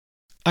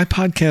I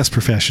podcast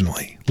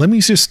professionally. Let me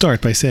just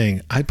start by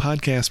saying I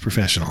podcast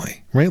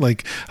professionally, right?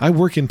 Like I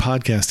work in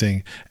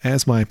podcasting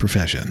as my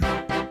profession.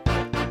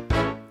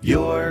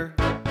 Your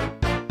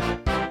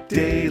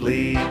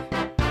Daily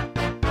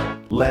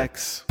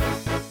Lex.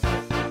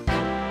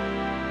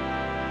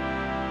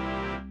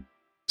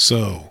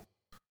 So,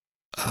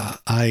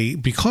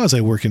 because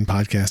I work in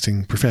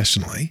podcasting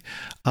professionally,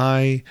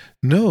 I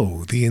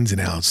know the ins and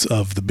outs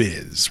of the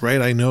biz,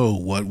 right? I know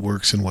what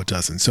works and what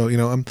doesn't. So,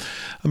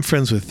 I'm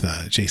friends with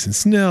Jason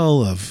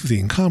Snell of The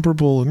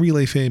Incomparable and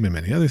Relay fame and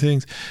many other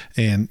things.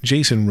 And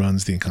Jason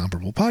runs The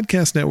Incomparable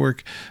Podcast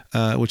Network,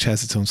 which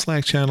has its own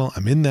Slack channel.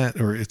 I'm in that,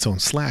 or its own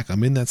Slack.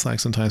 I'm in that Slack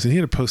sometimes. And he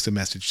had to post a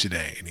message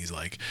today. And he's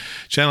like,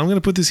 Chad, I'm going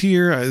to put this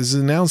here as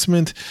an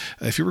announcement.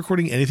 If you're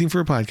recording anything for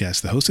a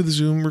podcast, the host of the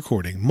Zoom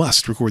recording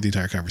must record the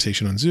entire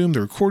conversation on Zoom.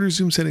 The recorder's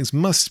Zoom settings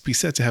must be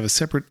set to have a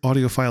separate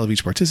audio file of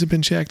each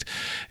participant checked.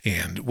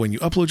 And when you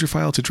upload your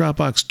file to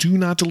Dropbox, do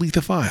not delete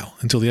the file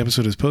until the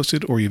episode is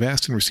posted or you've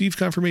asked and received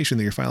confirmation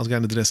that your file's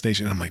gotten to the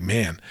destination. And I'm like,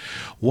 man,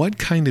 what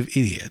kind of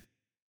idiot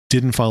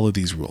didn't follow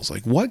these rules?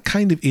 Like, what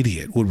kind of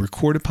idiot would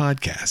record a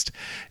podcast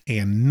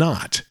and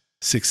not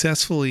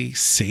successfully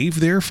save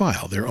their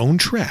file, their own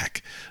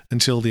track,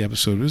 until the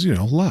episode was,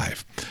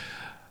 live?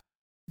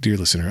 Dear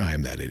listener, I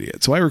am that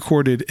idiot. So I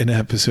recorded an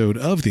episode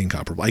of The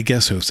Incomparable. I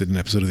guest hosted an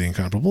episode of The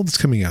Incomparable that's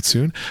coming out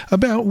soon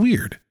about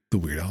Weird. The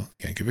Weird Al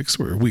Yankovic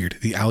story, or Weird,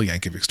 the Al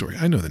Yankovic story.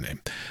 I know the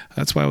name.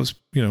 That's why I was,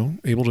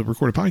 able to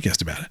record a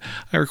podcast about it.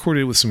 I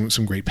recorded it with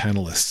some great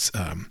panelists,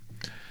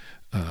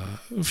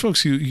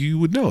 folks you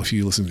would know if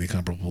you listen to The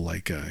Incomparable,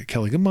 like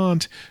Kelly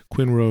Gamont,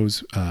 Quinn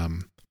Rose,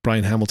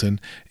 Brian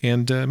Hamilton,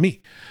 and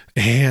me.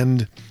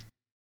 And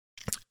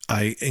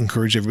I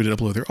encourage everybody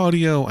to upload their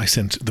audio. I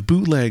sent the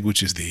bootleg,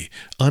 which is the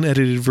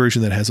unedited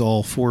version that has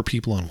all four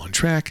people on one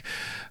track.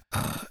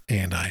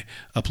 And I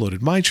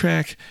uploaded my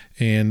track,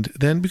 and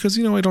then because,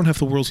 I don't have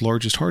the world's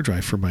largest hard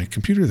drive for my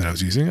computer that I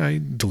was using, I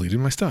deleted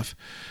my stuff.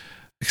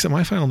 Except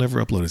my file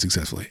never uploaded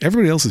successfully.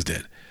 Everybody else's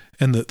did,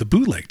 and the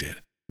bootleg did,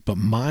 but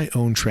my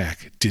own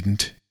track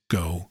didn't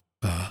go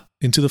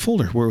into the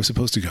folder where it was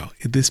supposed to go.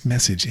 This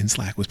message in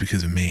Slack was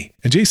because of me.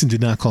 And Jason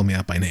did not call me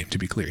out by name, to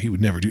be clear. He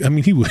would never do. I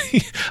mean,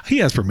 he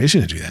has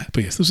permission to do that.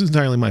 But yes, this is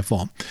entirely my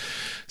fault.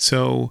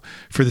 So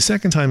for the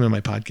second time in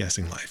my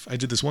podcasting life, I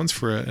did this once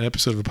for an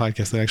episode of a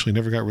podcast that actually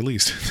never got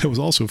released. That was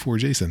also for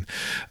Jason.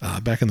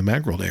 Back in the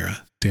Macworld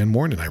era, Dan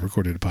Moore and I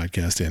recorded a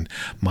podcast and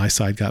my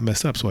side got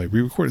messed up. So I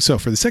re-recorded. So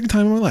for the second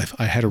time in my life,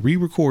 I had to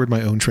re-record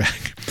my own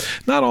track.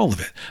 Not all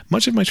of it.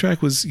 Much of my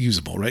track was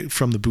usable, right,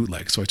 from the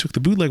bootleg. So I took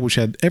the bootleg, which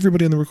had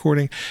everybody in the recording,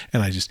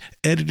 and I just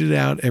edited it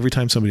out every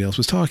time somebody else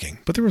was talking.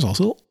 But there was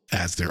also,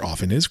 as there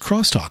often is,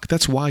 crosstalk.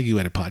 That's why you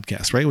edit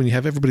podcasts, right? When you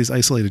have everybody's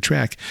isolated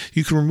track,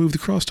 you can remove the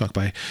crosstalk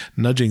by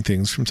nudging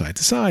things from side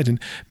to side and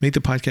make the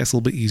podcast a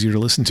little bit easier to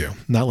listen to.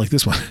 Not like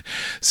this one.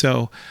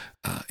 So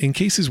in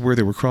cases where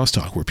there were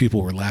crosstalk, where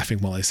people were laughing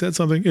while I said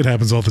something, it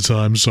happens all the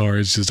time. Sorry,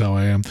 it's just how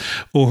I am.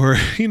 Or,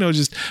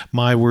 just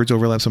my words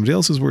overlap somebody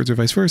else's words or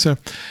vice versa.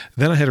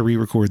 Then I had to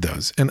re-record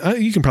those. And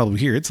you can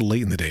probably hear it's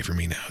late in the day for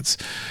me now. It's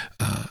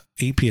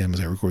 8 p.m. as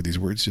I record these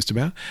words just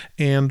about.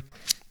 And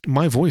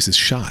my voice is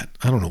shot.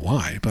 I don't know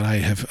why, but I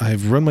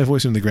have run my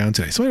voice into the ground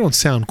today. So I don't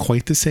sound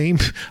quite the same.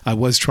 I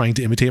was trying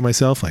to imitate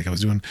myself. Like I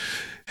was doing,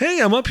 hey,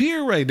 I'm up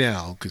here right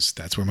now. Because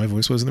that's where my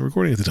voice was in the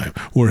recording at the time.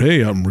 Or, hey,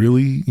 I'm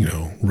really,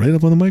 right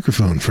up on the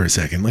microphone for a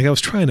second. Like I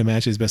was trying to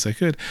match it as best I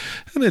could.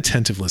 An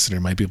attentive listener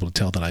might be able to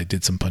tell that I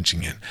did some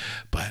punching in.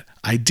 But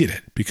I did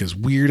it because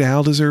Weird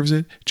Al deserves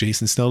it.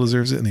 Jason Snell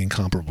deserves it. And The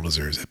Incomparable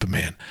deserves it. But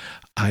man,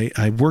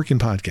 I work in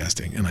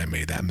podcasting and I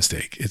made that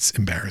mistake. It's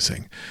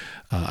embarrassing.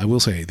 I will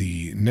say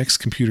the next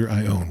computer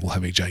I own will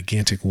have a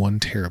gigantic 1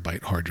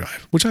 terabyte hard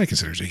drive, which I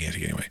consider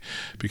gigantic anyway,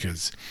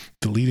 because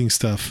deleting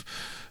stuff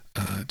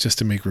just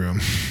to make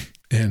room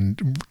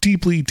and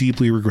deeply,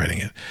 deeply regretting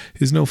it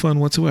is no fun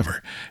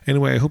whatsoever.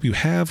 Anyway, I hope you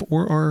have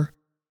or are.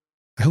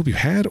 I hope you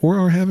had or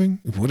are having,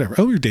 whatever.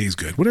 Oh, your day is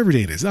good. Whatever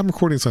day it is. I'm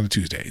recording this on a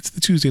Tuesday. It's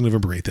the Tuesday,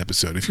 November 8th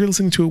episode. If you're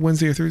listening to it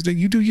Wednesday or Thursday,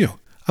 you do you.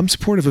 I'm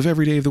supportive of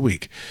every day of the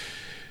week.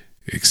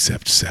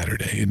 Except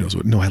Saturday. It knows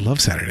what. No, I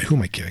love Saturday. Who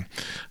am I kidding?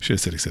 I should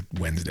have said except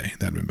Wednesday.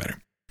 That'd been better.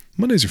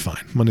 Mondays are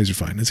fine.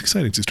 It's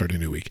exciting to start a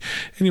new week.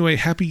 Anyway,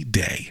 happy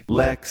day.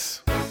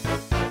 Lex.